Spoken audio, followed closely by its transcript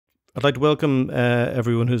I'd like to welcome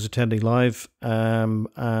everyone who's attending live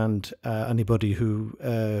and anybody who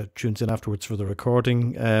tunes in afterwards for the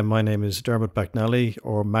recording. My name is Dermot McNally,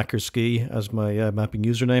 or Mackerski as my mapping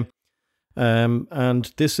username.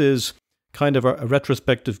 And this is kind of a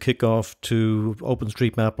retrospective kickoff to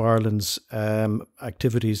OpenStreetMap Ireland's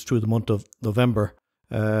activities through the month of November,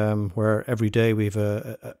 where every day we have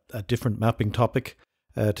a different mapping topic.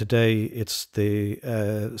 Today it's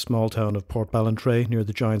the small town of Port Ballantrae near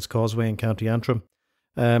the Giant's Causeway in County Antrim.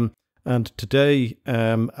 And today,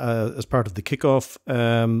 as part of the kickoff,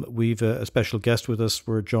 we've a special guest with us.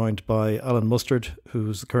 We're joined by Allan Mustard,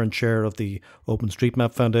 who's the current chair of the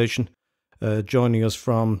OpenStreetMap Foundation, joining us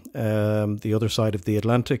from the other side of the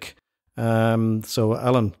Atlantic. So,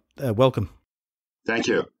 Allan, welcome. Thank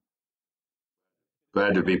you.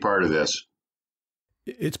 Glad to be part of this.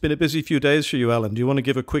 It's been a busy few days for you, Allan. Do you want to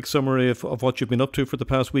give a quick summary of what you've been up to for the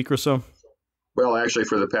past week or so? Well, actually,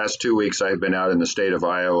 for the past 2 weeks, I've been out in the state of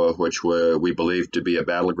Iowa, which we believe to be a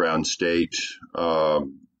battleground state,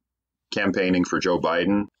 campaigning for Joe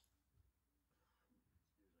Biden.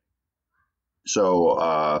 So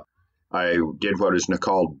I did what is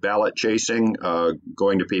called ballot chasing,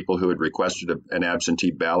 going to people who had requested an absentee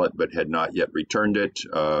ballot but had not yet returned it,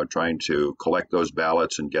 trying to collect those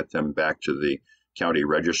ballots and get them back to the county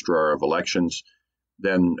registrar of elections.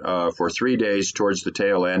 Then for 3 days towards the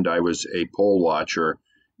tail end, I was a poll watcher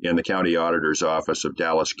in the county auditor's office of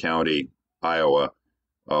Dallas County, Iowa,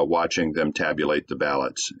 watching them tabulate the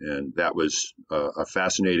ballots. And that was a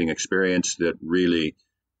fascinating experience that really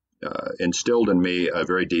instilled in me a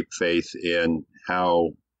very deep faith in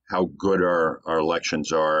how good our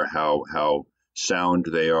elections are, how sound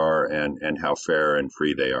they are, and how fair and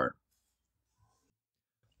free they are.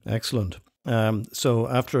 Excellent. So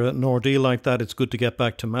after an ordeal like that, it's good to get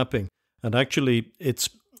back to mapping. And actually, it's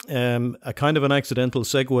a kind of an accidental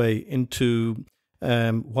segue into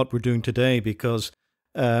what we're doing today, because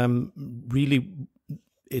really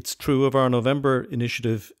it's true of our November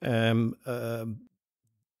initiative, as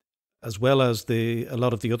well as a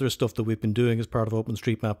lot of the other stuff that we've been doing as part of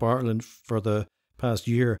OpenStreetMap Ireland for the past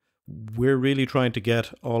year. We're really trying to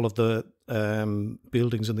get all of the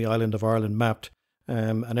buildings in the island of Ireland mapped.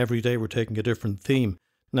 And every day we're taking a different theme.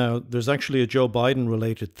 Now, there's actually a Joe Biden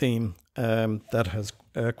related theme that has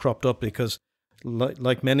cropped up because,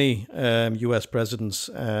 like many US presidents,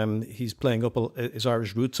 he's playing up his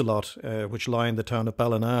Irish roots a lot, which lie in the town of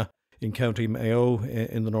Ballina in County Mayo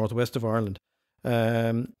in the northwest of Ireland.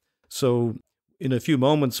 So in a few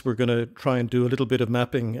moments, we're going to try and do a little bit of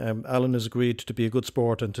mapping. Allan has agreed to be a good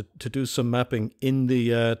sport and to do some mapping in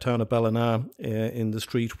the town of Ballina, in the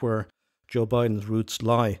street where Joe Biden's roots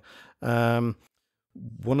lie. One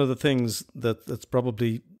of the things that's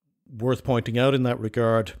probably worth pointing out in that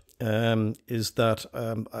regard is that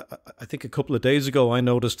I think a couple of days ago I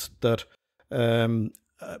noticed that a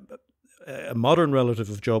modern relative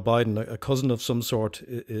of Joe Biden, a cousin of some sort,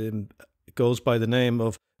 goes by the name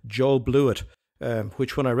of Joe Blewett,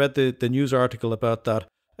 which when I read the news article about that,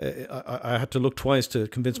 I had to look twice to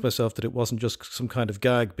convince myself that it wasn't just some kind of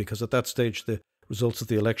gag, because at that stage the results of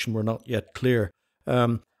the election were not yet clear.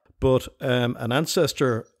 But an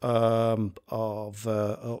ancestor of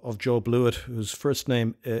Joe Blewett, whose first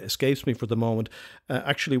name escapes me for the moment,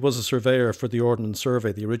 actually was a surveyor for the Ordnance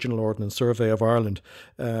Survey, the original Ordnance Survey of Ireland,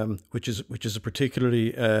 which is a particularly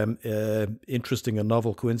interesting and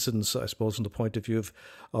novel coincidence, I suppose, from the point of view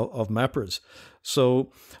of mappers.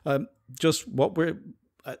 So just what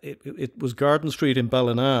it was Garden Street in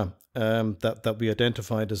Ballina that we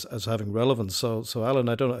identified as having relevance. So Allan,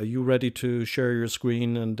 I don't know, are you ready to share your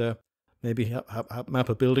screen and maybe map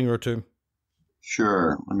a building or two?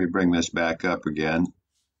 Sure. Let me bring this back up again.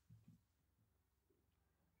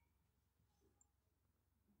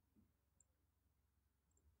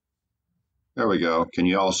 There we go. Can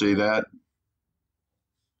you all see that?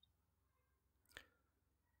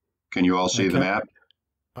 Can you all see the map?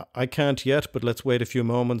 I can't yet, but let's wait a few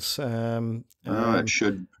moments. It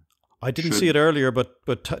should. I didn't see it earlier,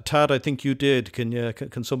 but Tad, I think you did.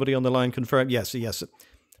 Can somebody on the line confirm? Yes.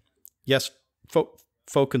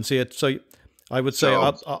 Folk can see it. So I would say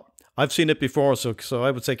I've seen it before. So I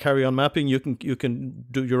would say carry on mapping. You can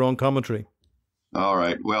do your own commentary. All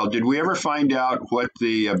right. Well, did we ever find out what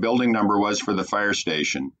the building number was for the fire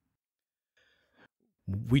station?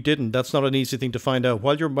 We didn't. That's not an easy thing to find out.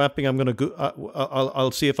 While you're mapping, I'm going to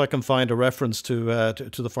I'll see if I can find a reference to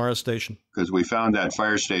the fire station. Because we found that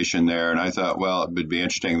fire station there, and I thought, well, it would be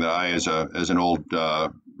interesting that I, as an old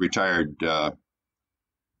retired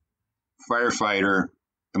firefighter,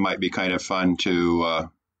 it might be kind of fun to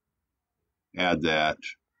add that.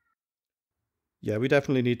 Yeah, we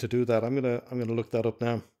definitely need to do that. I'm gonna look that up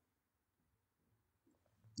now.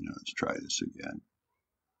 Let's try this again.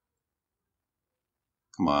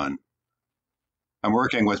 Come on. I'm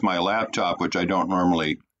working with my laptop, which I don't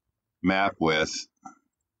normally map with.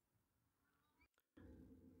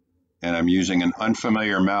 And I'm using an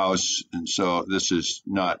unfamiliar mouse, and so this is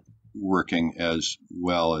not working as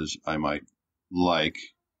well as I might like.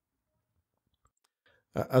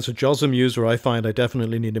 As a JOSM user, I find I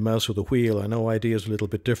definitely need a mouse with a wheel. I know ID is a little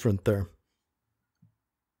bit different there.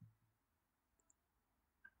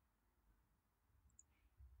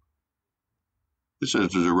 This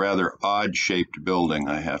is a rather odd-shaped building,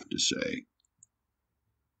 I have to say.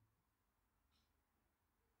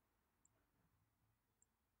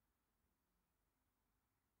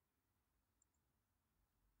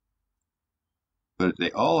 But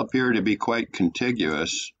they all appear to be quite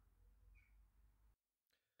contiguous.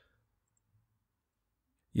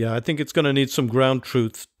 Yeah, I think it's going to need some ground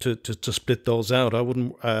truth to split those out. I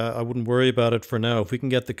wouldn't worry about it for now. If we can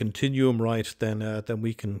get the continuum right, then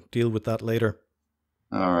we can deal with that later.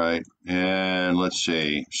 All right, and let's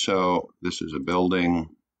see. So this is a building,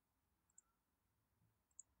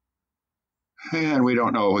 and we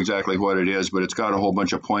don't know exactly what it is, but it's got a whole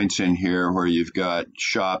bunch of points in here where you've got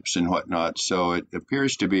shops and whatnot. So it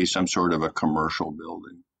appears to be some sort of a commercial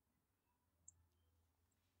building.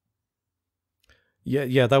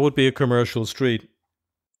 Yeah, that would be a commercial street.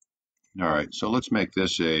 All right, so let's make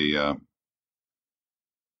this a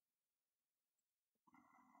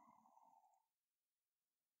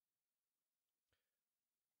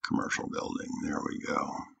commercial building. There we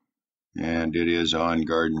go. And it is on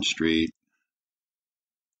Garden Street.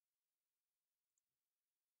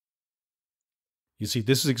 You see,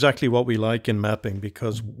 this is exactly what we like in mapping,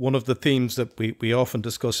 because one of the themes that we often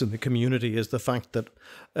discuss in the community is the fact that,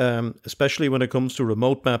 especially when it comes to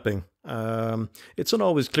remote mapping, it's not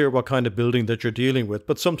always clear what kind of building that you're dealing with,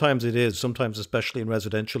 but sometimes it is. Sometimes, especially in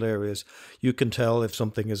residential areas, you can tell if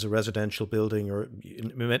something is a residential building, or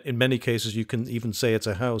in many cases, you can even say it's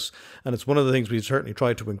a house. And it's one of the things we've certainly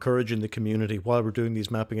tried to encourage in the community while we're doing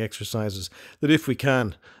these mapping exercises, that if we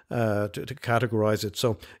can, to categorize it.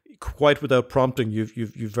 So quite without prompting,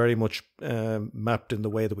 you've very much mapped in the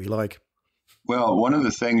way that we like. Well, one of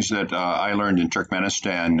the things that I learned in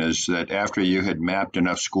Turkmenistan is that after you had mapped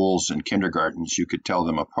enough schools and kindergartens, you could tell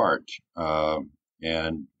them apart.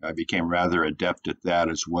 And I became rather adept at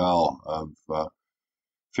that as well, of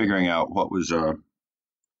figuring out what was a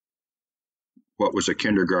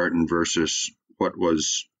kindergarten versus what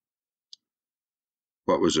was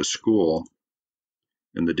a school.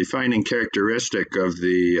 And the defining characteristic of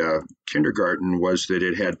the kindergarten was that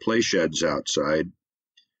it had play sheds outside,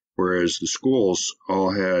 whereas the schools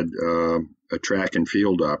all had a track and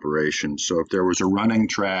field operation. So if there was a running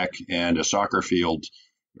track and a soccer field,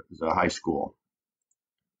 it was a high school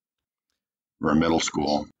or a middle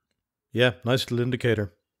school. Yeah, nice little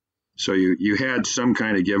indicator. So you had some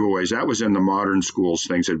kind of giveaways. That was in the modern schools,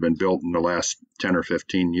 things that had been built in the last 10 or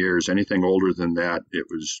 15 years. Anything older than that, it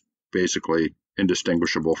was basically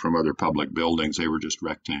indistinguishable from other public buildings. They were just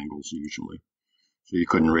rectangles usually, so you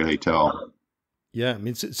couldn't really tell. Yeah, I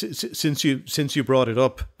mean, since you brought it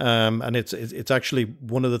up, and it's actually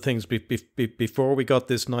one of the things before we got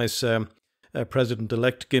this nice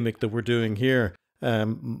president-elect gimmick that we're doing here.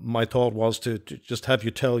 My thought was to just have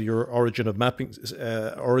you tell your origin of mapping,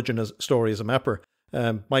 origin as story as a mapper.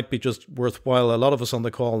 Might be just worthwhile. A lot of us on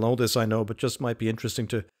the call know this, I know, but just might be interesting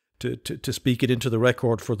to speak it into the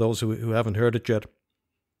record for those who haven't heard it yet.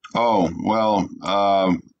 Oh, well,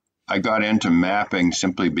 I got into mapping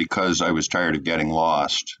simply because I was tired of getting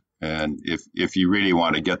lost. And if you really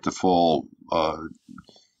want to get the full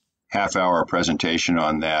half-hour presentation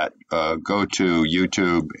on that, go to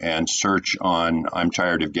YouTube and search on "I'm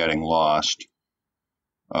tired of getting lost."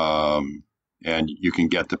 And you can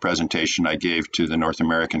get the presentation I gave to the North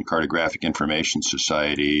American Cartographic Information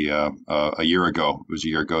Society a year ago. It was a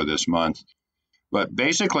year ago this month. But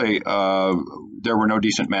basically, there were no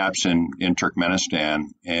decent maps in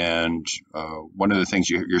Turkmenistan. And one of the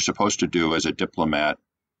things you're supposed to do as a diplomat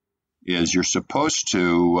is you're supposed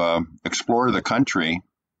to explore the country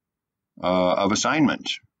of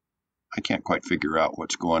assignment. I can't quite figure out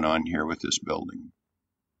what's going on here with this building.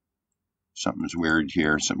 Something's weird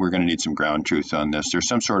here. So we're going to need some ground truth on this. There's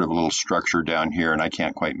some sort of a little structure down here, and I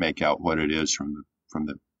can't quite make out what it is from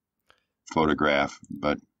the photograph.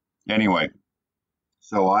 But anyway,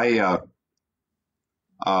 so I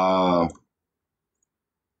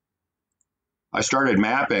started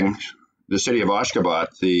mapping the city of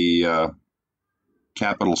Ashgabat, the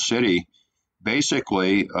capital city,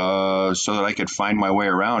 basically so that I could find my way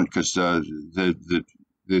around, because the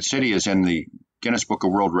city is in the Guinness Book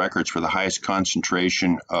of World Records for the highest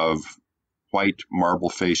concentration of white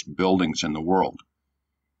marble-faced buildings in the world.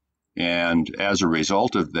 And as a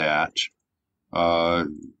result of that,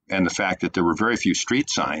 and the fact that there were very few street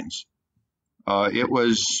signs, it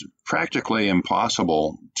was practically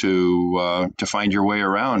impossible to find your way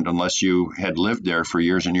around unless you had lived there for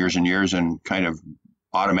years and years and years and kind of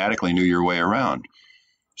automatically knew your way around.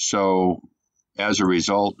 So as a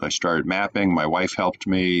result, I started mapping. My wife helped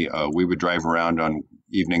me. We would drive around on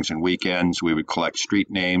evenings and weekends. We would collect street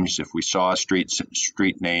names. If we saw a street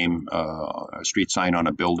name, a street sign on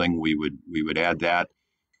a building, we would add that.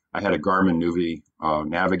 I had a Garmin Nuvi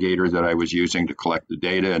navigator that I was using to collect the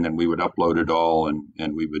data, and then we would upload it all,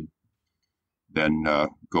 and we would then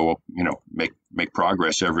go, make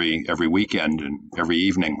progress every weekend and every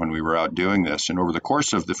evening when we were out doing this. And over the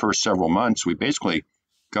course of the first several months, we basically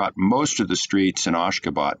got most of the streets in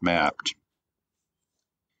Ashgabat mapped.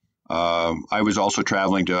 I was also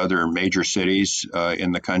traveling to other major cities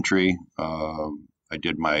in the country. I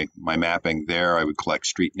did my mapping there. I would collect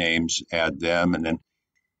street names, add them, and then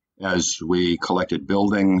as we collected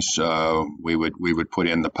buildings, we would put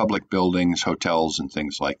in the public buildings, hotels, and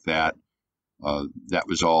things like that. That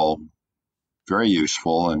was all very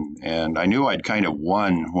useful, and I knew I'd kind of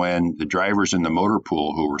won when the drivers in the motor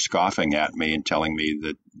pool who were scoffing at me and telling me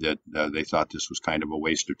that they thought this was kind of a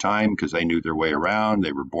waste of time because they knew their way around,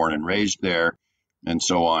 they were born and raised there, and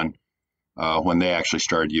so on. When they actually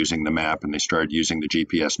started using the map and they started using the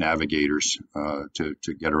GPS navigators to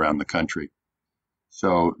get around the country.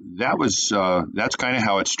 So that's kind of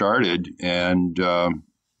how it started, and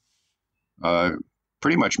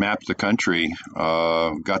pretty much mapped the country,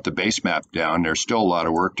 got the base map down. There's still a lot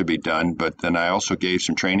of work to be done, but then I also gave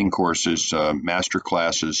some training courses, master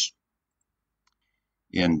classes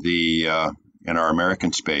in our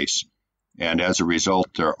American space, and as a result,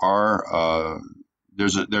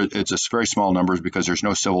 it's a very small numbers because there's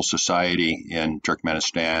no civil society in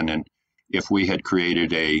Turkmenistan, and if we had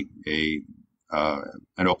created an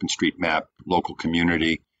OpenStreetMap local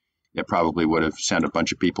community, it probably would have sent a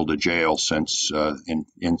bunch of people to jail, since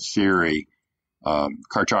in theory,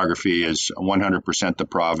 cartography is 100% the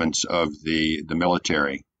province of the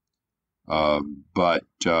military. But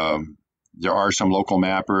there are some local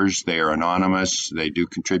mappers. They are anonymous. They do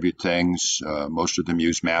contribute things. Most of them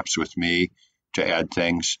use maps with me to add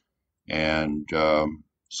things. And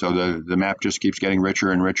so the map just keeps getting richer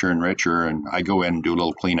and richer and richer. And I go in and do a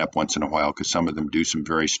little cleanup once in a while because some of them do some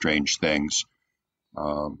very strange things.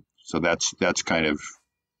 So that's kind of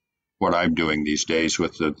what I'm doing these days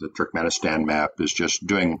with the Turkmenistan map, is just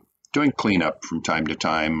doing cleanup from time to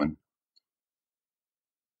time and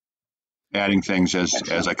adding things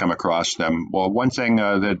as I come across them. Well, one thing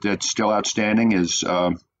that's still outstanding is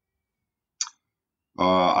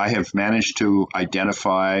I have managed to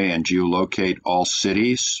identify and geolocate all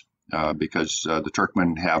cities because the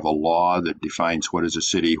Turkmen have a law that defines what is a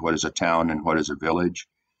city, what is a town, and what is a village.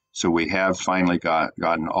 So we have finally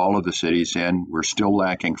gotten all of the cities in. We're still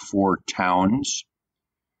lacking 4 towns.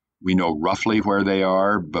 We know roughly where they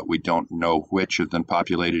are, but we don't know which of the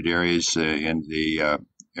populated areas in the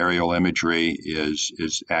aerial imagery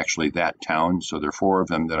is actually that town. So there are 4 of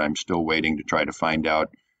them that I'm still waiting to try to find out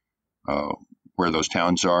where those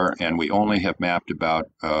towns are. And we only have mapped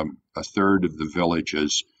about a third of the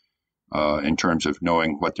villages in terms of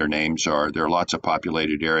knowing what their names are. There are lots of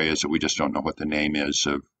populated areas that we just don't know what the name is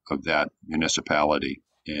of that municipality.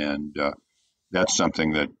 And that's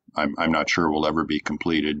something that I'm not sure will ever be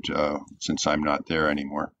completed since I'm not there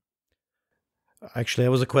anymore. Actually,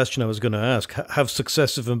 that was a question I was going to ask. Have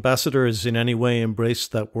successive ambassadors in any way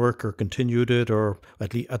embraced that work or continued it, or at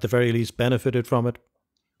the very least benefited from it?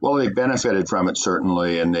 Well, they've benefited from it,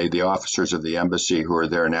 certainly, and the officers of the embassy who are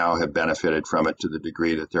there now have benefited from it to the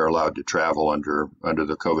degree that they're allowed to travel under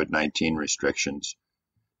the COVID-19 restrictions.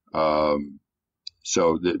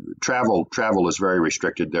 So the travel is very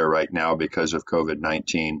restricted there right now because of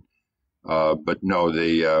COVID-19. But no,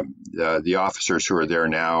 the officers who are there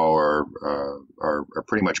now are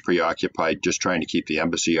pretty much preoccupied just trying to keep the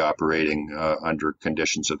embassy operating under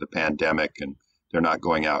conditions of the pandemic, and they're not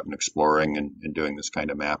going out and exploring and doing this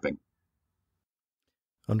kind of mapping.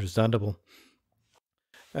 Understandable.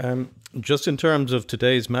 Just in terms of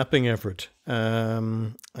today's mapping effort,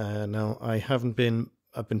 now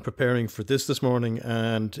I've been preparing for this morning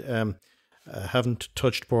and haven't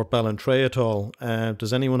touched Port Ballantrae at all.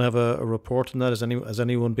 Does anyone have a report on that? Has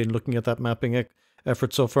anyone been looking at that mapping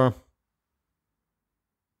effort so far?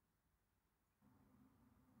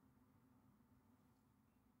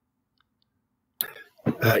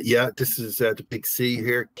 Yeah, this is the big C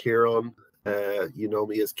here, Kieran. You know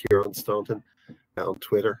me as Kieran Staunton on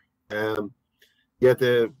Twitter. Yeah,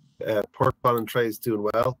 the Port Ballantrae is doing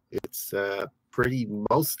well. It's pretty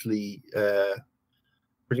much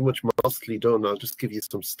mostly done. I'll just give you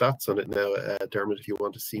some stats on it now, Dermot, if you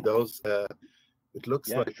want to see those. It looks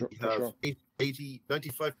like we have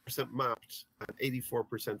 95% mapped and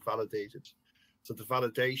 84% validated. So the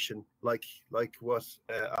validation, like what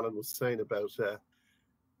Allan was saying about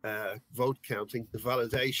vote counting, the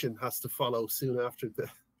validation has to follow soon after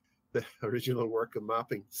the original work of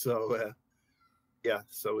mapping. So yeah,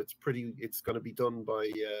 so it's going to be done by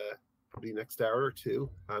probably next hour or two,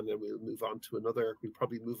 and then we'll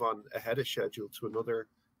probably move on ahead of schedule to another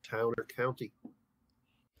town or county.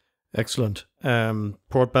 Excellent.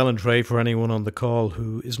 Port Ballantrae, for anyone on the call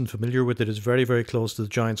who isn't familiar with it, is very, very close to the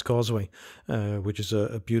Giant's Causeway, which is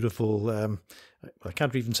a beautiful, I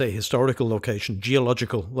can't even say historical location,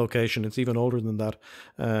 geological location. It's even older than that,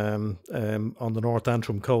 on the North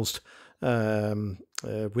Antrim coast,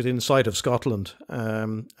 within sight of Scotland.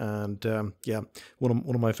 Yeah,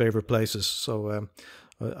 one of my favourite places. So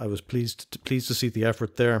I was pleased to see the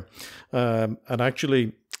effort there. And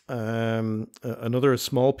actually, another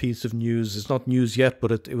small piece of news, it's not news yet,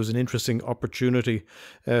 but it was an interesting opportunity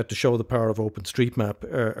to show the power of OpenStreetMap.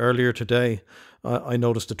 Earlier today, I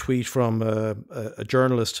noticed a tweet from a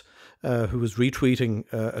journalist who was retweeting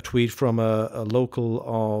a tweet from a local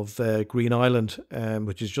of Green Island,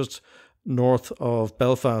 which is just north of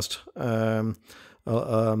Belfast,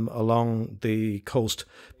 along the coast,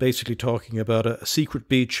 basically talking about a secret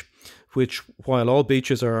beach, which, while all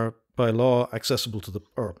beaches are by law accessible to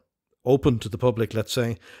or open to the public, let's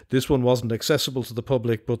say, this one wasn't accessible to the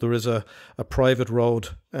public, but there is a private road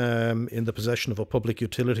in the possession of a public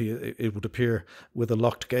utility, it would appear, with a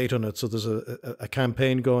locked gate on it. So there's a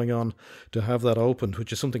campaign going on to have that opened,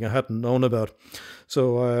 which is something I hadn't known about.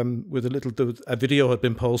 So with a video had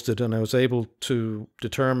been posted, and I was able to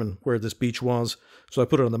determine where this beach was. So I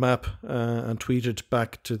put it on the map and tweeted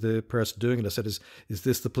back to the person doing it. I said, is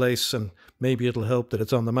this the place? And maybe it'll help that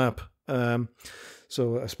it's on the map.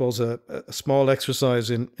 So I suppose a small exercise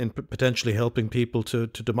in potentially helping people to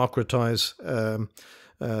democratize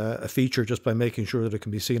a feature just by making sure that it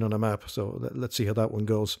can be seen on a map. So let's see how that one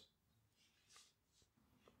goes.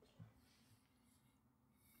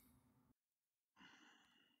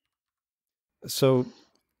 So,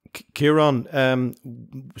 Kieran,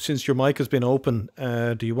 since your mic has been open,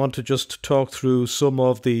 do you want to just talk through some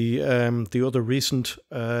of the other recent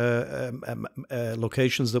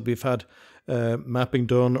locations that we've had mapping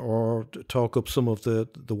done, or talk up some of the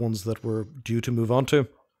ones that we're due to move on to?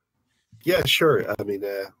 Yeah, sure. I mean,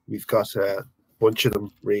 we've got a bunch of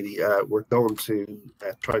them, really. We're going to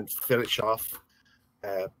try and finish off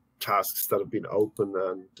tasks that have been open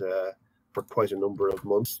and for quite a number of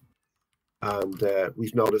months. And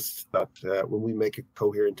we've noticed that when we make a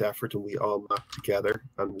coherent effort and we all map together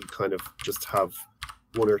and we kind of just have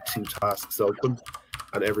one or two tasks open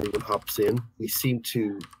and everyone hops in, we seem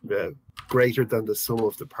to, greater than the sum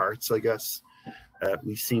of the parts, I guess,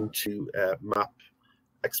 we seem to map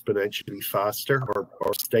exponentially faster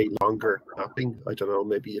or stay longer mapping. I don't know,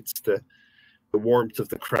 maybe it's the warmth of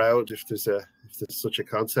the crowd, if there's such a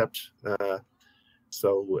concept.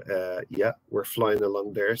 So yeah, we're flying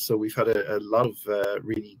along there. So we've had a lot of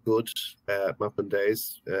really good mapping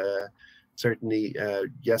days. Certainly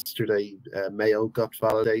yesterday, Mayo got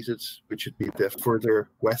validated, which would be the further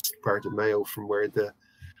west part of Mayo from where the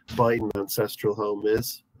Biden ancestral home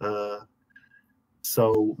is.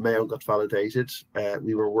 So Mayo got validated.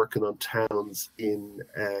 We were working on towns in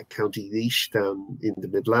County Laois down in the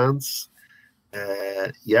Midlands.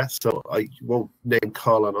 Yeah, so I won't name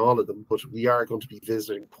call on all of them, but we are going to be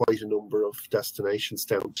visiting quite a number of destinations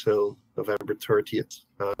down till November 30th.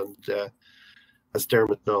 And as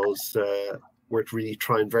Dermot knows, we're really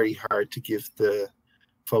trying very hard to give the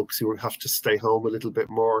folks who have to stay home a little bit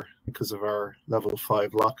more because of our level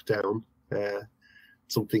 5 lockdown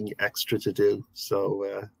something extra to do.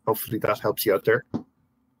 So hopefully that helps you out there.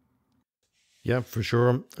 Yeah, for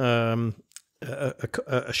sure.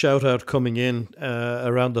 A shout out coming in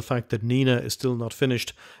around the fact that Nina is still not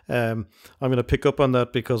finished. I'm going to pick up on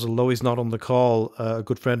that because although he's not on the call, a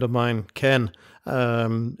good friend of mine, Ken,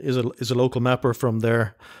 is a local mapper from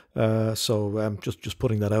there. So just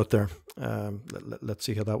putting that out there. Let's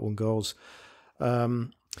see how that one goes.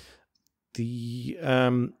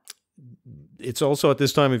 it's also at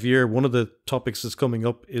this time of year, one of the topics that's coming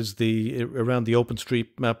up is around the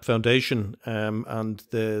OpenStreetMap Foundation, and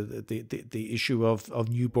the issue of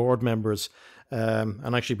new board members.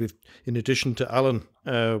 And actually, in addition to Allan,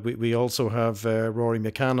 we also have Rory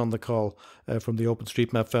McCann on the call from the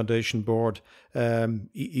OpenStreetMap Foundation board.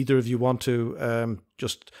 Either of you want to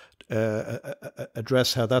just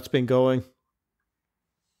address how that's been going?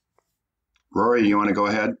 Rory, you want to go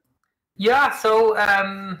ahead? Yeah, so,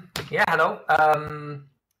 hello.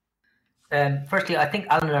 Firstly, I think,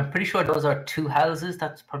 Alan, I'm pretty sure those are two houses.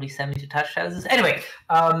 That's probably semi-detached houses. Anyway,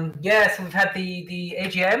 so we've had the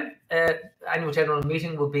AGM, annual general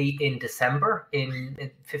meeting will be in December,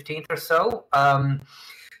 in 15th or so.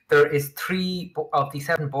 There is 3 of the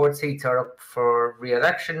 7 board seats are up for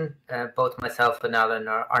re-election. Both myself and Alan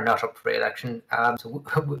are not up for re-election. So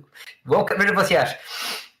we won't get rid of us yet.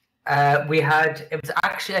 It was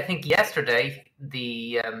actually, I think, yesterday,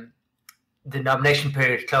 the nomination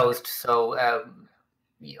period closed. So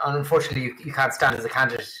unfortunately, you can't stand as a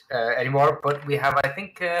candidate anymore. But we have, I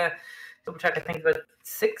think, double check, I think about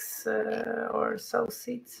 6 or so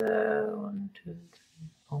seats. 1, 2, 3,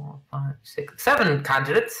 4, 5, 6, 7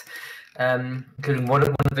 candidates, including one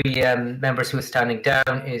of the members who is standing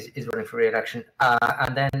down is running for re-election,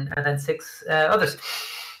 and then 6 others.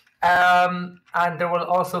 And there will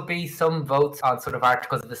also be some votes on sort of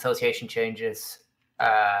articles of association changes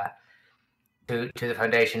to the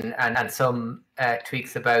foundation, and some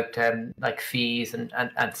tweaks about like fees and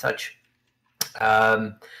such,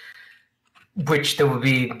 which there will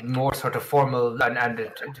be more sort of formal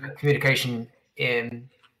and communication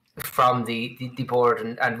from the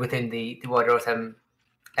board and within the wider OSM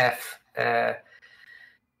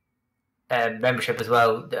membership as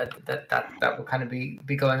well. That will kind of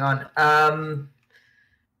be going on.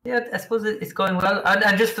 Yeah, I suppose it's going well.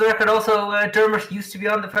 And just for the record, also Dermot used to be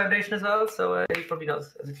on the foundation as well, so he probably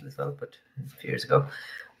knows a little as well, but a few years ago.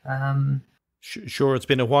 Sure, it's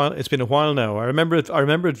been a while. It's been a while now. I remember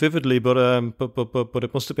it vividly, but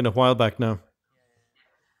it must have been a while back now.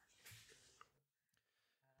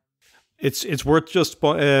 It's worth just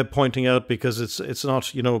pointing out, because it's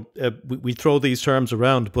not, we throw these terms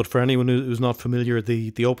around, but for anyone who's not familiar,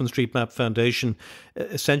 the OpenStreetMap Foundation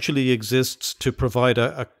essentially exists to provide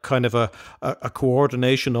a kind of a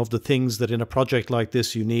coordination of the things that in a project like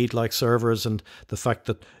this you need, like servers, and the fact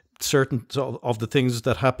that certain of the things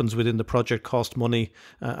that happens within the project cost money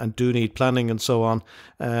and do need planning and so on.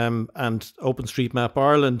 And OpenStreetMap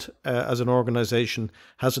Ireland as an organisation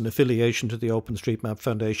has an affiliation to the OpenStreetMap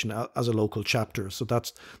Foundation as a local chapter. So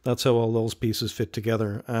that's how all those pieces fit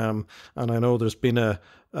together. And I know there's been a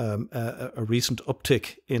recent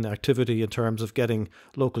uptick in activity in terms of getting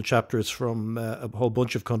local chapters from a whole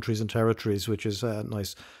bunch of countries and territories, which is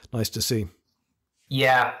nice to see.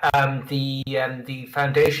 Yeah, the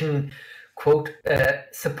foundation, quote,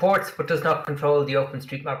 supports but does not control the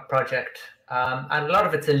OpenStreetMap project, and a lot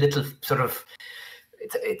of it's a little sort of,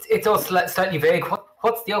 it's all slightly vague.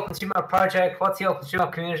 What's the OpenStreetMap project? What's the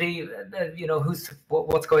OpenStreetMap community?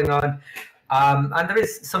 What's going on? And there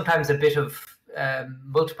is sometimes a bit of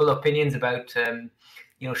multiple opinions about,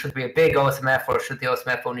 should be a big OSMF or should the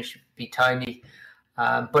OSMF only be tiny?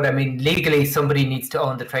 But I mean, legally, somebody needs to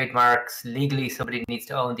own the trademarks. Legally, somebody needs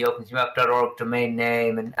to own the OpenStreetMap.org domain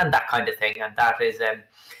name and that kind of thing. And that is,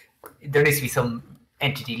 there needs to be some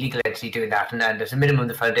legal entity doing that. And there's a minimum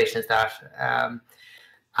the foundation is that.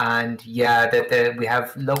 And yeah, we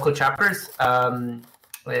have local chapters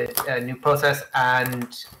with a new process. And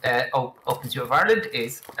OpenStreetMap Ireland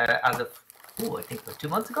is, as of, I think it was 2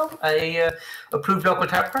 months ago, a approved local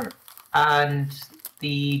chapter. And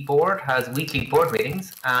the board has weekly board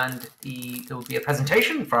meetings, and there will be a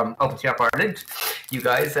presentation from OpenStreetMap Ireland. You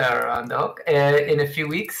guys are on the hook in a few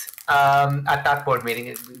weeks. At that board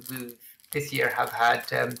meeting, we this year have had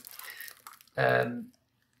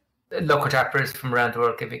local chapters from around the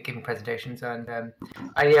world giving presentations, and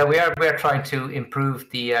yeah, we are trying to improve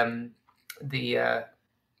the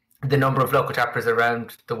number of local chapters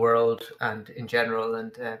around the world and in general,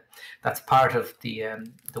 and that's part of the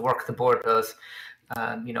work the board does.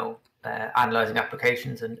 Analyzing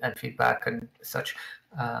applications and feedback and such.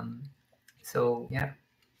 So yeah,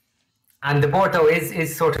 and the board though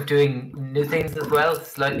is sort of doing new things as well,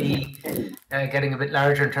 slightly getting a bit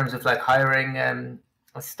larger in terms of like hiring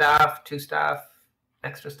a staff, 2 staff,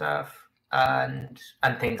 extra staff, and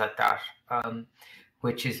things like that,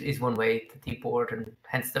 which is one way that the board and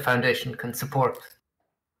hence the foundation can support.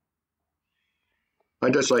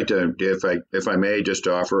 I'd just like to, if I may, just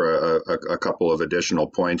offer a couple of additional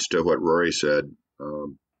points to what Rory said.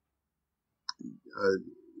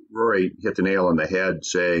 Rory hit the nail on the head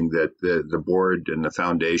saying that the board and the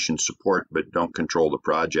foundation support but don't control the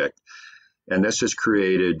project. And this has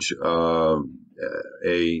created a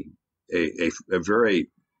very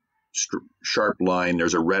sharp line.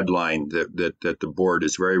 There's a red line that the board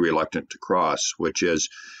is very reluctant to cross, which is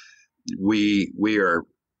we are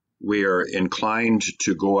inclined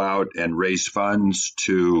to go out and raise funds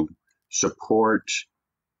to support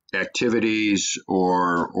activities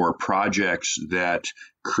or projects that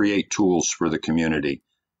create tools for the community.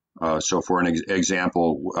 So for an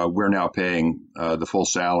example, we're now paying the full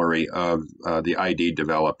salary of the ID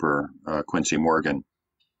developer, Quincy Morgan.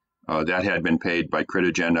 That had been paid by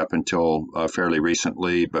Critigen up until fairly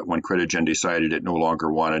recently, but when Critigen decided it no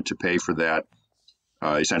longer wanted to pay for that,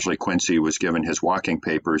 essentially Quincy was given his walking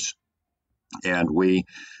papers. And we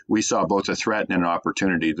saw both a threat and an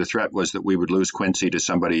opportunity. The threat was that we would lose Quincy to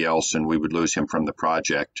somebody else and we would lose him from the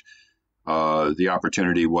project. The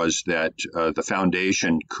opportunity was that the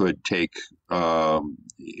foundation could take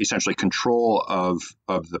essentially control of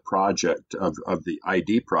the project, of the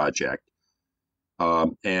ID project,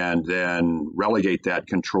 and then relegate that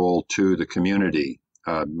control to the community.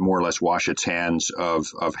 More or less wash its hands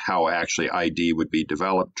of how actually ID would be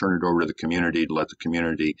developed, turn it over to the community to let the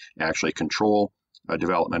community actually control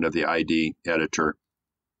development of the ID editor,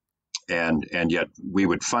 and yet we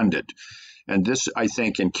would fund it. And this, I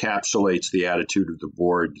think, encapsulates the attitude of the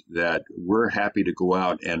board that we're happy to go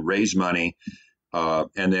out and raise money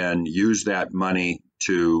and then use that money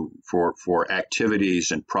for activities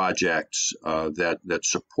and projects that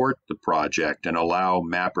support the project and allow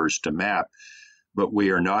mappers to map. But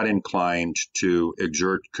we are not inclined to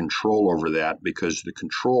exert control over that because the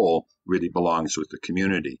control really belongs with the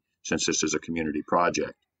community, since this is a community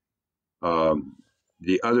project.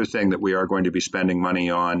 The other thing that we are going to be spending money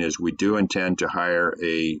on is we do intend to hire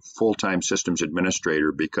a full-time systems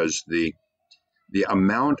administrator because the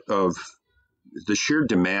amount of the sheer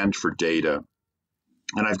demand for data,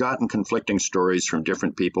 and I've gotten conflicting stories from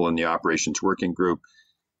different people in the operations working group.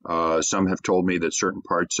 Some have told me that certain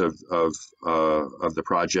parts of the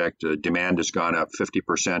project demand has gone up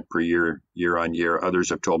 50% per year on year. Others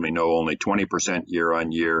have told me no, only 20% year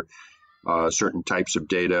on year. Certain types of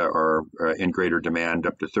data are in greater demand,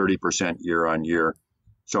 up to 30% year on year.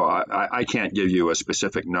 So I can't give you a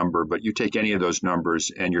specific number, but you take any of those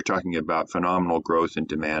numbers and you're talking about phenomenal growth in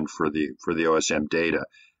demand for the OSM data.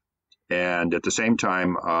 And at the same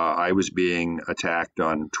time, I was being attacked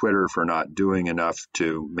on Twitter for not doing enough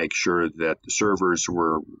to make sure that the servers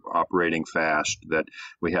were operating fast, that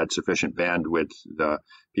we had sufficient bandwidth, the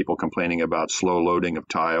people complaining about slow loading of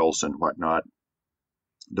tiles and whatnot.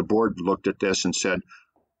 The board looked at this and said,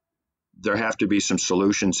 there have to be some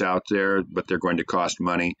solutions out there, but they're going to cost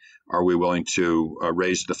money. Are we willing to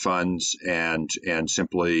raise the funds and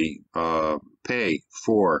simply pay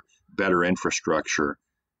for better infrastructure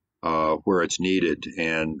where it's needed?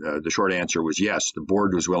 And the short answer was yes, the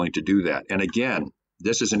board was willing to do that. And again,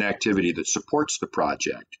 this is an activity that supports the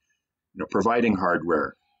project, providing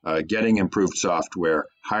hardware, getting improved software,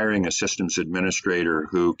 hiring a systems administrator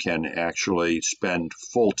who can actually spend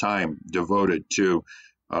full time devoted to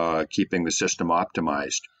keeping the system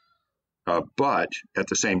optimized. But at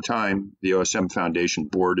the same time, the OSM Foundation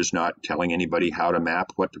board is not telling anybody how to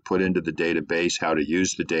map, what to put into the database, how to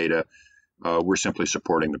use the data. We're simply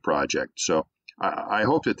supporting the project. So I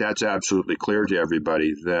hope that that's absolutely clear to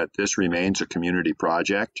everybody that this remains a community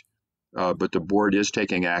project, but the board is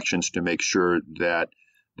taking actions to make sure that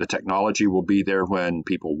the technology will be there when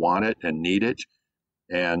people want it and need it,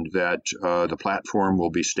 and that the platform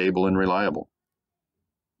will be stable and reliable.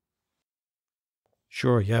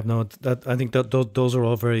 Sure, yeah, no, I think that those are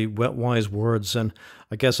all very wise words, and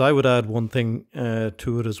I guess I would add one thing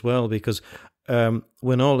to it as well, because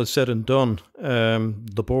when all is said and done,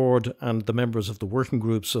 the board and the members of the working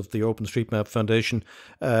groups of the OpenStreetMap Foundation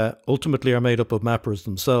ultimately are made up of mappers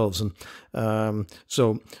themselves. And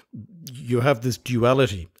so you have this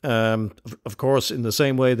duality. Of course, in the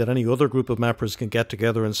same way that any other group of mappers can get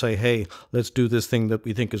together and say, hey, let's do this thing that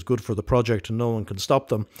we think is good for the project and no one can stop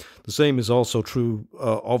them. The same is also true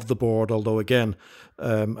of the board, although again,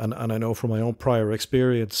 and I know from my own prior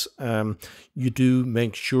experience, you do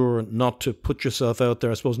make sure not to put yourself out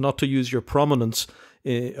there, I suppose, not to use your prominence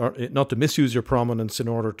or not to misuse your prominence in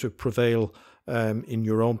order to prevail in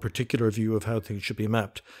your own particular view of how things should be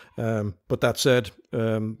mapped. But that said,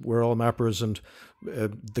 we're all mappers, and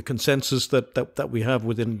the consensus that we have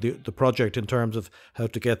within the project in terms of how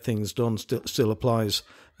to get things done still applies,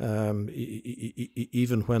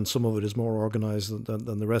 even when some of it is more organized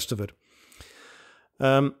than the rest of it.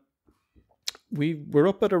 we're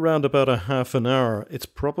up at around about a half an hour. It's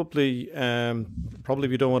probably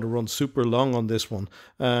we don't want to run super long on this one.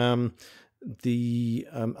 I'm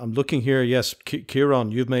looking here. Yes,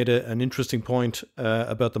 Kieran, you've made an interesting point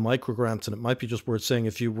about the microgrants, and it might be just worth saying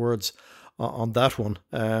a few words on that one.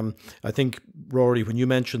 I think, Rory, when you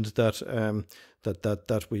mentioned that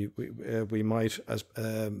we might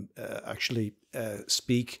actually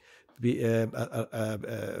speak in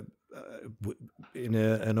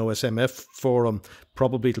an OSMF forum,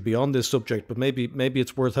 probably it'll be on this subject, but maybe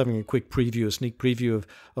it's worth having a quick preview, a sneak preview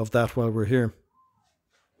of that while we're here.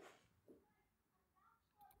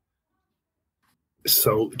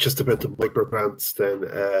 So just about the microgrants then,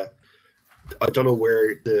 I don't know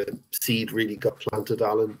where the seed really got planted,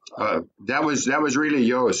 Alan. That was really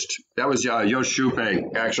Joost. That was Joost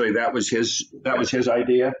Schupping. Actually, that was his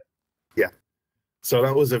idea. Yeah. So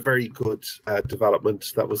that was a very good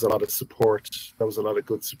development. That was a lot of support. That was a lot of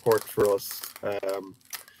good support for us,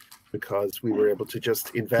 because we were able to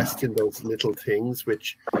just invest in those little things,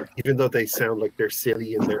 which, even though they sound like they're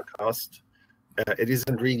silly in their cost, it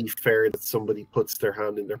isn't really fair that somebody puts their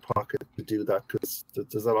hand in their pocket to do that, because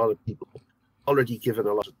there's a lot of people already given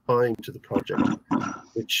a lot of time to the project,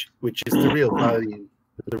 which is the real value.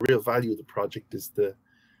 The real value of the project is the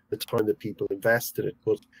time that people invest in it.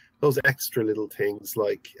 But those extra little things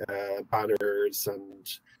like banners and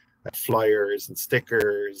flyers and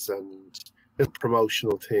stickers and little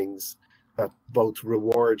promotional things that both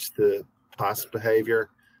reward the past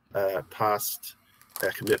behavior, past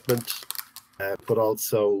commitment, but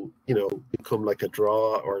also, become like a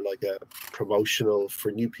draw or like a promotional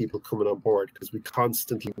for new people coming on board, because we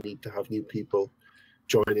constantly need to have new people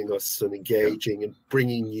joining us and engaging and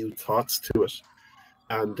bringing new thoughts to it.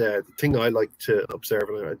 And the thing I like to observe,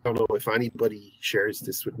 and I don't know if anybody shares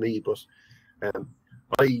this with me, but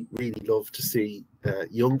I really love to see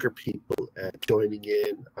younger people joining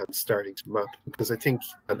in and starting to map, because I think,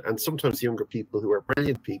 and sometimes younger people who are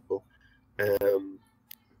brilliant people,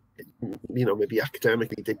 maybe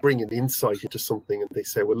academically, they bring an insight into something and they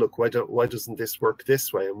say, well, look, why doesn't this work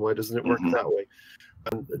this way, and why doesn't it work that way?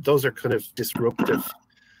 And those are kind of disruptive.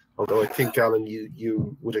 Although I think, Alan,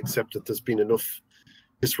 you would accept that there's been enough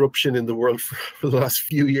disruption in the world for the last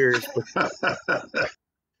few years. But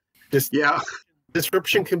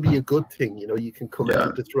disruption can be a good thing. You can come out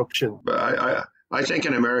of disruption. But I think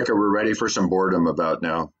in America we're ready for some boredom about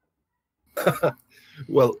now.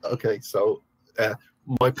 Well, okay, so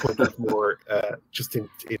my point is more just in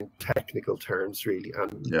technical terms, really,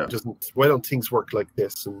 and why don't things work like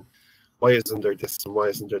this, and why isn't there this, and why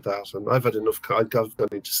isn't there that? And I've had enough. I've gone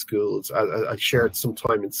into schools. I shared some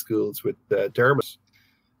time in schools with Dermot.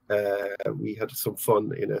 We had some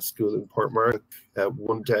fun in a school in Portmarnock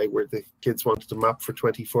one day where the kids wanted to map for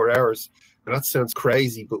 24 hours. And that sounds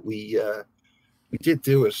crazy, but we did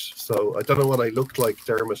do it. So I don't know what I looked like,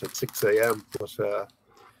 Dermot, at 6 a.m., but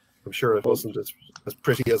I'm sure it wasn't as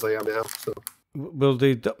pretty as I am now. So. Well,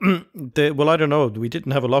 well, I don't know. We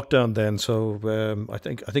didn't have a lockdown then, so I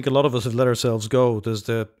think a lot of us have let ourselves go. There's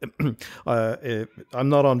I'm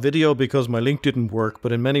not on video because my link didn't work,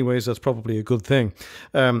 but in many ways that's probably a good thing.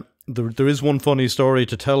 There is one funny story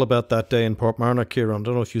to tell about that day in Portmarnock, Kieran. I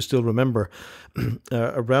don't know if you still remember.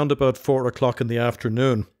 Around about 4 o'clock in the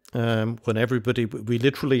afternoon, when everybody, we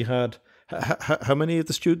literally had, how many of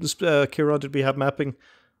the students, Kieran, did we have mapping?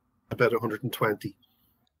 About 120.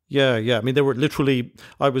 Yeah. I mean, they were literally,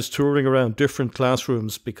 I was touring around different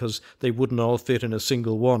classrooms because they wouldn't all fit in a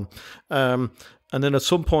single one. And then at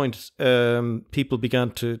some point, people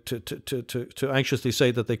began to anxiously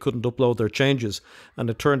say that they couldn't upload their changes. And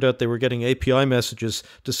it turned out they were getting API messages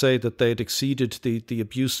to say that they'd exceeded the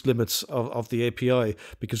abuse limits of the API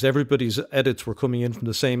because everybody's edits were coming in from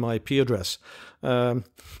the same IP address.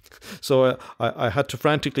 So I had to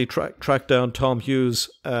frantically track down Tom Hughes,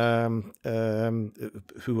 who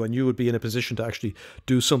I knew would be in a position to actually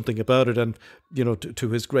do something about it. And, to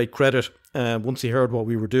his great credit, once he heard what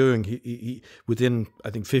we were doing, he within, I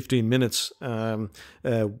think, 15 minutes,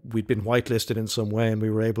 we'd been whitelisted in some way and we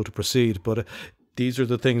were able to proceed. But these are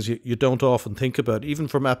the things you don't often think about, even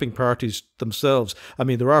for mapping parties themselves. I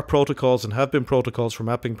mean, there are protocols and have been protocols for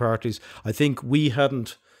mapping parties. I think we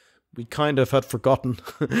kind of had forgotten.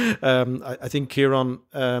 I think, Kieran,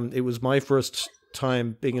 it was my first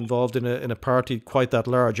time being involved in a party quite that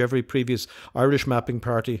large. Every previous Irish mapping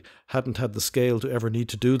party hadn't had the scale to ever need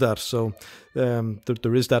to do that. So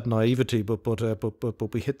there is that naivety,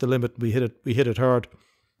 but we hit the limit. We hit it hard.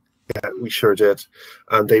 Yeah, we sure did,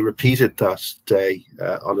 and they repeated that day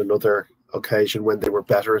on another occasion when they were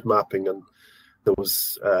better at mapping, and there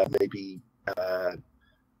was maybe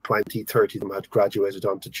 20, 30 of them had graduated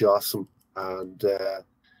onto JOSM, and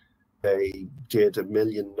they did 1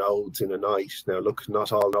 million nodes in a night. Now, look,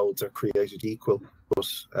 not all nodes are created equal, but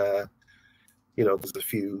there's a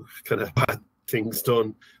few kind of bad things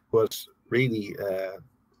done. But really,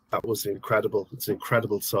 that was incredible. It's an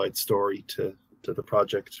incredible side story to the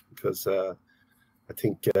project, because I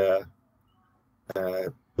think that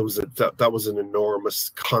was an enormous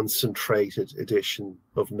concentrated addition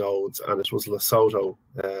of nodes, and it was Lesotho,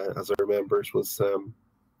 as I remember. It was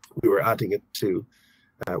we were adding it to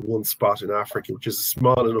one spot in Africa, which is a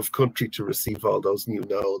small enough country to receive all those new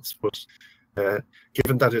nodes. But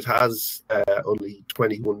given that it has only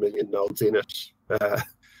 21 million nodes in it,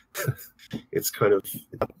 it's kind of,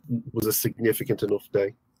 it was a significant enough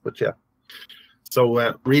day. But yeah.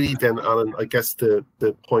 So really then, Allan, I guess the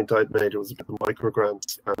point I'd made was about the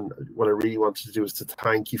microgrants, and what I really wanted to do is to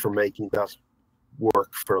thank you for making that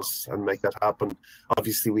work for us and make that happen.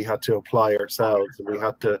 Obviously, we had to apply ourselves, and we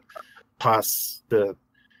had to pass the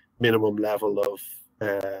minimum level of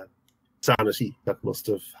sanity that must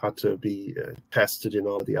have had to be tested in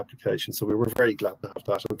all of the applications. So we were very glad to have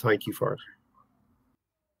that, and thank you for it.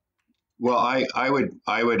 Well, I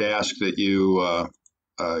would ask that you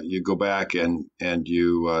you go back and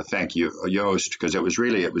you thank Joost, because it was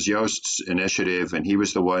Joost's initiative, and he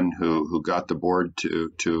was the one who got the board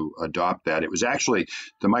to adopt that. It was actually,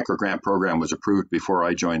 the microgrant program was approved before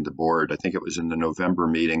I joined the board. I think it was in the November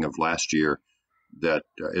meeting of last year.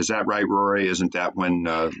 Is that right, Rory? Isn't that when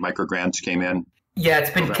microgrants came in? Yeah, it's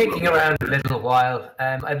been kicking around a little while.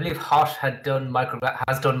 I believe HOT has done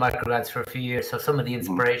microgrants for a few years, so some of the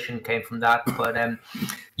inspiration came from that. But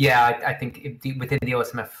yeah, I think within the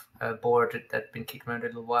OSMF board, that's been kicking around a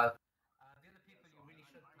little while.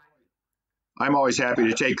 I'm always happy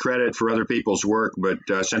to take credit for other people's work, but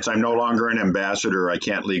since I'm no longer an ambassador, I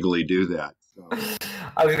can't legally do that. So.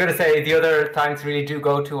 I was going to say the other thanks really do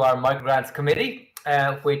go to our microgrants committee,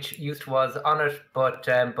 which was on it, but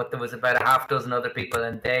there was about a half dozen other people,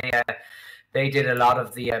 and they did a lot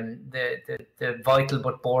of the vital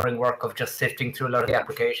but boring work of just sifting through a lot of the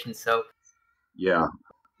applications. So yeah,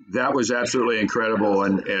 that was absolutely incredible,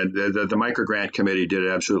 and the microgrant committee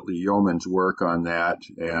did absolutely yeoman's work on that,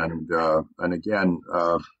 and again.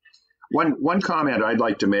 One comment I'd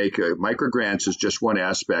like to make, microgrants is just one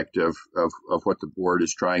aspect of what the board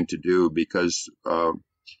is trying to do, because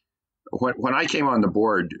when I came on the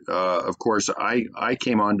board, of course, I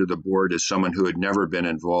came onto the board as someone who had never been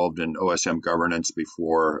involved in OSM governance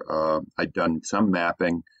before. I'd done some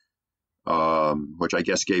mapping, which I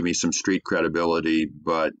guess gave me some street credibility,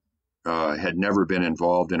 but had never been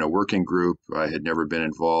involved in a working group. I had never been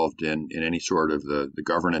involved in any sort of the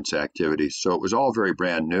governance activities. So it was all very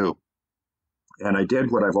brand new. And I did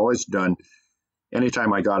what I've always done.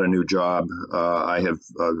 Anytime I got a new job, I have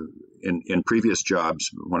in previous jobs,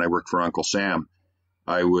 when I worked for Uncle Sam,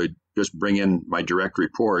 I would just bring in my direct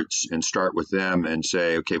reports and start with them and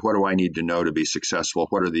say, okay, what do I need to know to be successful?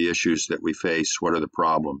 What are the issues that we face? What are the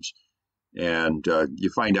problems? And you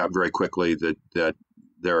find out very quickly that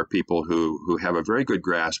there are people who have a very good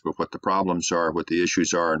grasp of what the problems are, what the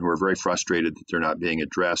issues are, and who are very frustrated that they're not being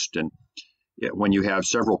addressed. And when you have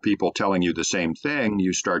several people telling you the same thing,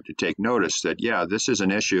 you start to take notice that, yeah, this is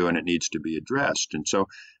an issue and it needs to be addressed. And so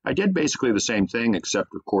I did basically the same thing, except,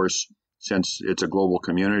 of course, since it's a global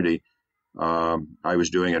community, I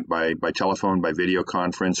was doing it by telephone, by video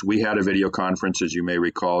conference. We had a video conference, as you may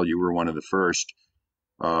recall. You were one of the first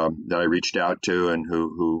that I reached out to, and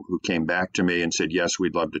who came back to me and said, yes,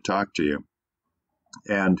 we'd love to talk to you.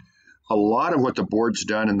 And a lot of what the board's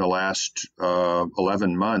done in the last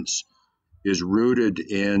 11 months is rooted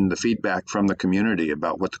in the feedback from the community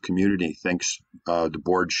about what the community thinks the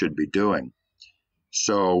board should be doing.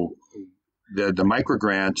 So the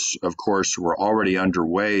microgrants, of course, were already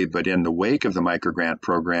underway, but in the wake of the microgrant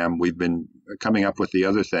program, we've been coming up with the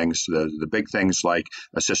other things, the big things like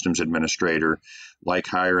a systems administrator, like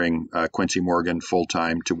hiring Quincy Morgan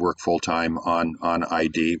full-time to work full-time on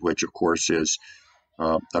ID, which, of course, is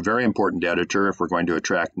a very important editor if we're going to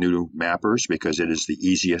attract new mappers, because it is the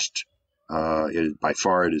easiest. By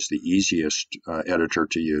far, it is the easiest editor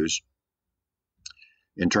to use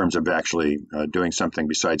in terms of actually doing something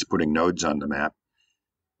besides putting nodes on the map.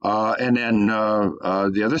 And then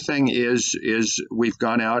the other thing is we've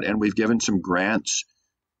gone out and we've given some grants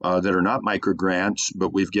that are not micro grants,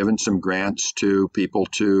 but we've given some grants to people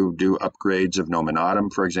to do upgrades of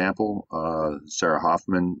Nominatum, for example. Sarah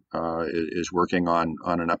Hoffman is working on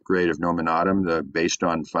an upgrade of Nominatum based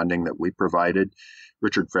on funding that we provided.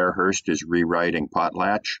 Richard Fairhurst is rewriting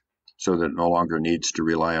Potlatch so that it no longer needs to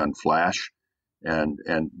rely on Flash. And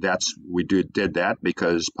we did that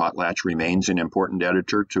because Potlatch remains an important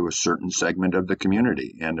editor to a certain segment of the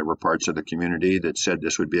community, and there were parts of the community that said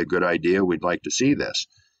this would be a good idea. We'd like to see this.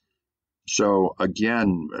 So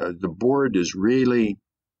again, the board is really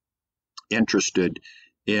interested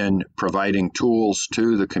in providing tools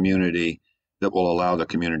to the community that will allow the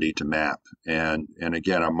community to map. And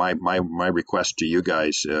again, my request to you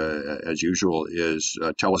guys, as usual, is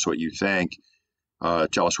tell us what you think.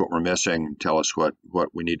 Tell us what we're missing. Tell us what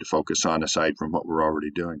we need to focus on aside from what we're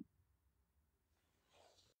already doing.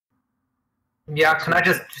 Yeah, can I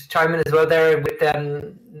just chime in as well there with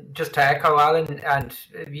just to echo Alan, and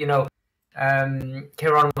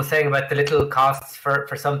Kieran was saying about the little costs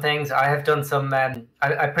for some things. I have done some.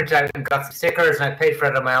 I printed out and got some stickers, and I paid for it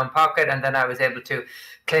out of my own pocket, and then I was able to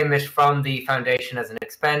claim it from the foundation as an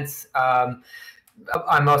expense.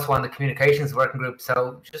 I'm also on the communications working group,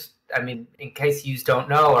 so just, I mean, in case you don't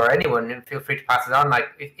know, or anyone, feel free to pass it on. Like,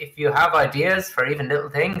 if you have ideas for even little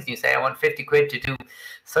things, you say, I want 50 quid to do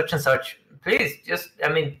such and such, please just, I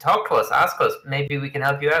mean, talk to us, ask us. Maybe we can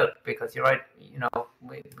help you out, because you're right,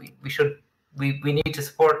 we need to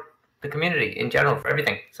support the community in general for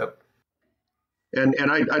everything. So. And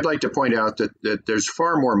I'd like to point out that there's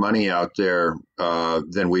far more money out there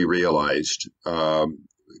than we realized,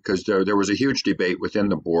 because there was a huge debate within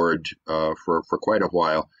the board for quite a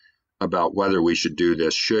while about whether we should do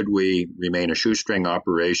this. Should we remain a shoestring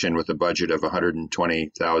operation with a budget of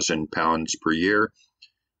 £120,000 per year,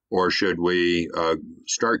 or should we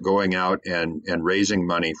start going out and raising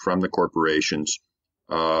money from the corporations?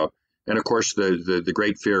 And of course, the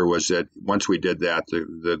great fear was that once we did that,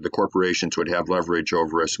 the corporations would have leverage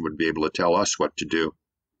over us and would be able to tell us what to do.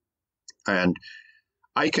 And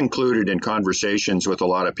I concluded in conversations with a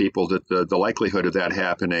lot of people that the likelihood of that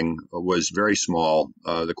happening was very small.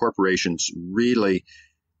 The corporations really,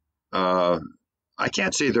 I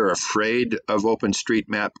can't say they're afraid of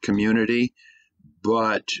OpenStreetMap community,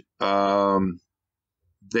 but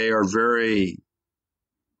they are very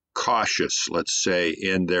cautious, let's say,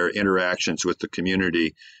 in their interactions with the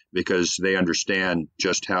community, because they understand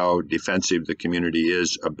just how defensive the community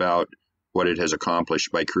is about what it has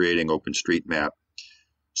accomplished by creating OpenStreetMap.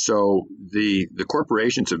 So the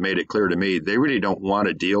corporations have made it clear to me they really don't want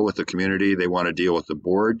to deal with the community. They want to deal with the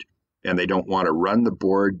board, and they don't want to run the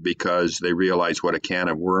board because they realize what a can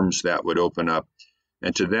of worms that would open up.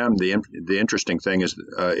 And to them, the interesting thing is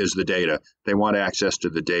the data. They want access to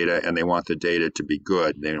the data, and they want the data to be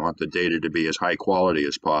good. They want the data to be as high quality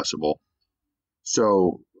as possible.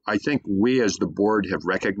 So I think we as the board have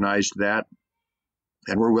recognized that,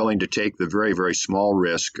 and we're willing to take the very, very small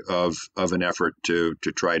risk of an effort to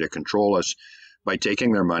try to control us by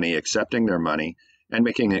taking their money, accepting their money, and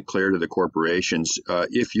making it clear to the corporations,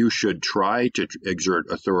 if you should try to exert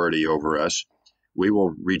authority over us, we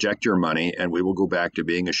will reject your money, and we will go back to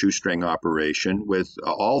being a shoestring operation with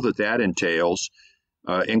all that entails,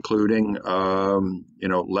 including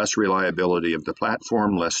less reliability of the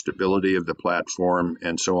platform, less stability of the platform,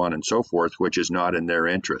 and so on and so forth, which is not in their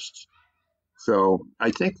interests. So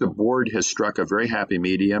I think the board has struck a very happy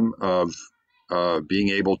medium of being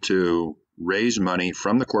able to raise money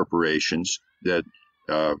from the corporations that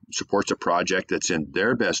supports a project that's in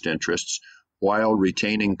their best interests, while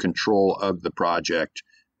retaining control of the project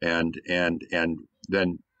and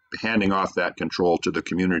then handing off that control to the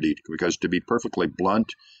community. Because to be perfectly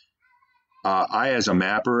blunt, I as a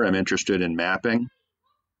mapper am interested in mapping.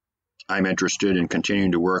 I'm interested in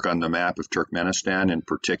continuing to work on the map of Turkmenistan in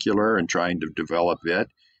particular and trying to develop it.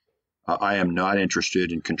 I am not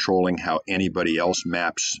interested in controlling how anybody else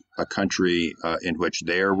maps a country in which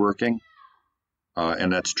they are working.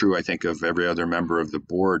 And that's true, I think, of every other member of the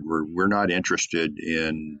board. We're not interested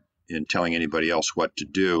in telling anybody else what to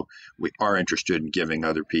do. We are interested in giving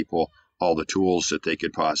other people all the tools that they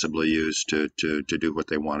could possibly use to do what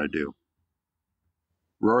they want to do.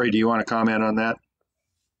 Rory, do you want to comment on that?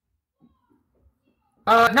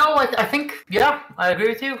 No, I think, yeah, I agree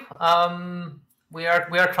with you. We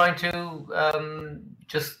are trying to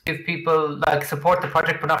just give people, like, support the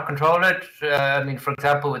project but not control it. I mean, for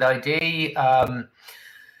example, with ID, I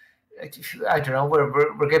don't know,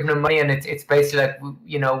 we're giving them money, and it's basically like,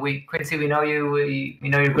 Quincy, we know you, we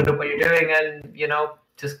know you're good at what you're doing, and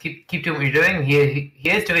just keep doing what you're doing. He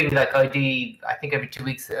is doing, like, ID, I think every 2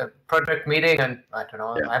 weeks, a project meeting, and I don't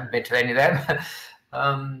know, yeah. I haven't been to any of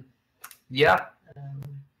them. Yeah.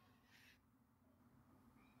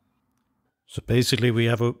 So basically, we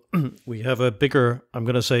have a bigger, I'm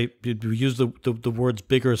going to say, we use the words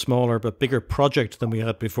bigger, smaller, but bigger project than we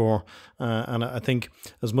had before. And I think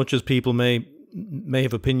as much as people may may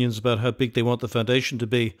have opinions about how big they want the foundation to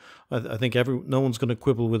be. I think no one's going to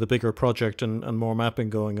quibble with a bigger project and more mapping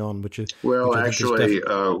going on. Which actually,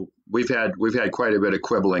 we've had quite a bit of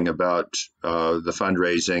quibbling about the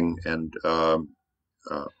fundraising, and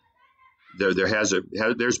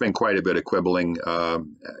there's been quite a bit of quibbling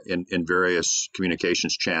in various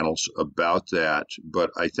communications channels about that.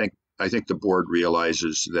 But I think the board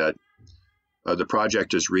realizes that the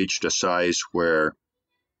project has reached a size where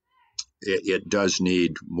it does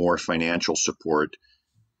need more financial support.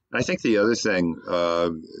 I think the other thing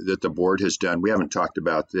that the board has done, we haven't talked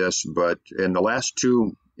about this, but in the last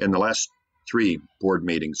 3 board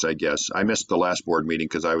meetings, I guess, I missed the last board meeting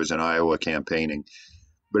because I was in Iowa campaigning,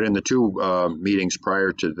 but in the 2 meetings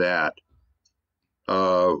prior to that,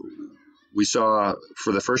 we saw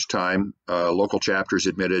for the first time local chapters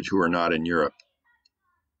admitted who are not in Europe.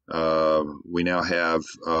 We now have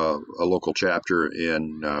a local chapter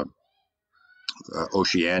in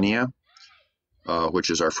Oceania, which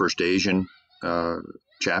is our first Asian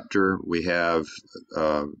chapter. We have,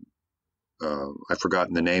 I've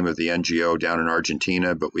forgotten the name of the NGO down in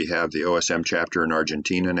Argentina, but we have the OSM chapter in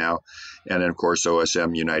Argentina now. And then, of course,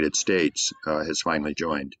 OSM United States has finally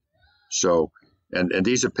joined. So, and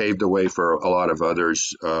these have paved the way for a lot of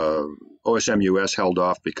others. OSM US held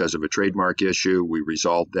off because of a trademark issue. We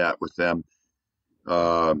resolved that with them.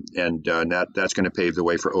 And that's going to pave the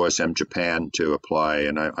way for OSM Japan to apply.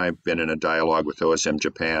 And I've been in a dialogue with OSM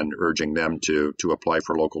Japan, urging them to apply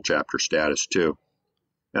for local chapter status too.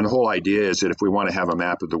 And the whole idea is that if we want to have a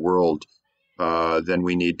map of the world, then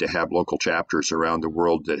we need to have local chapters around the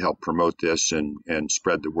world that help promote this and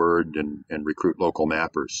spread the word and recruit local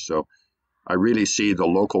mappers. So I really see the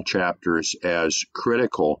local chapters as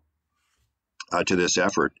critical to this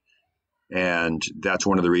effort. And that's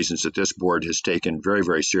one of the reasons that this board has taken very,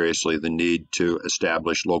 very seriously the need to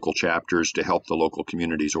establish local chapters to help the local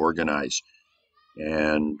communities organize.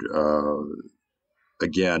 And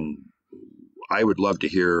again, I would love to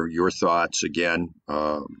hear your thoughts again,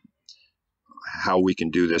 how we can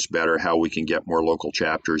do this better, how we can get more local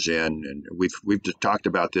chapters in. And we've talked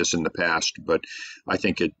about this in the past, but I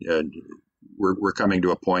think we're coming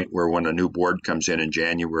to a point where when a new board comes in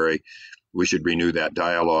January, we should renew that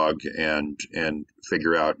dialogue and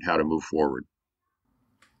figure out how to move forward.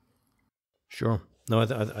 Sure. No,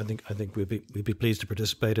 I think we'd be pleased to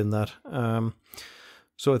participate in that.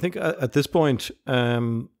 So I think at this point,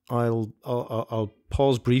 I'll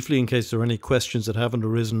pause briefly in case there are any questions that haven't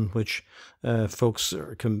arisen, which folks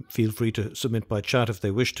can feel free to submit by chat if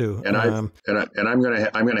they wish to. And I'm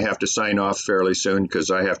gonna have to sign off fairly soon because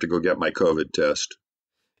I have to go get my COVID test.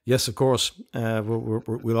 Yes, of course.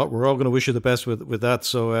 We're all going to wish you the best with that.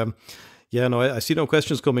 So, yeah, no, I see no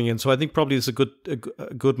questions coming in. So I think probably it's a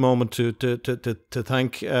good moment to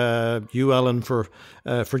thank you, Allan, for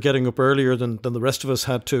getting up earlier than the rest of us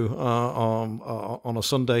had to on a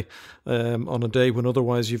Sunday, on a day when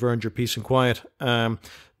otherwise you've earned your peace and quiet.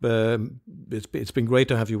 It's been great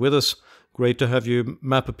to have you with us. Great to have you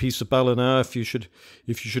map a piece of Ballina. If you should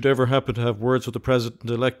ever happen to have words with the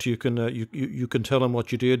president-elect, you can tell him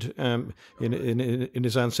what you did in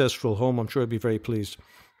his ancestral home. I'm sure he'd be very pleased.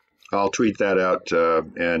 I'll tweet that out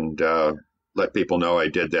and let people know I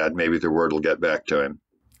did that. Maybe the word will get back to him.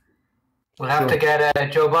 We'll have to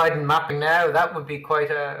get Joe Biden mapping now. That would be quite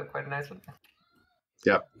a nice one.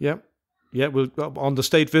 Yeah. Yeah. Yeah, we'll on the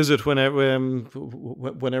state visit whenever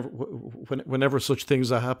such things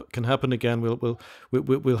can happen again. We'll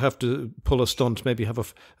have to pull a stunt. Maybe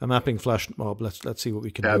have a mapping flash mob. Let's see what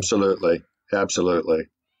we can do. Absolutely.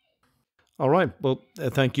 All right. Well,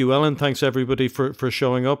 thank you, Allan. Thanks everybody for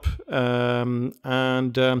showing up. And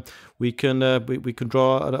we can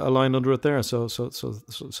draw a line under it there. So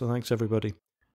thanks everybody.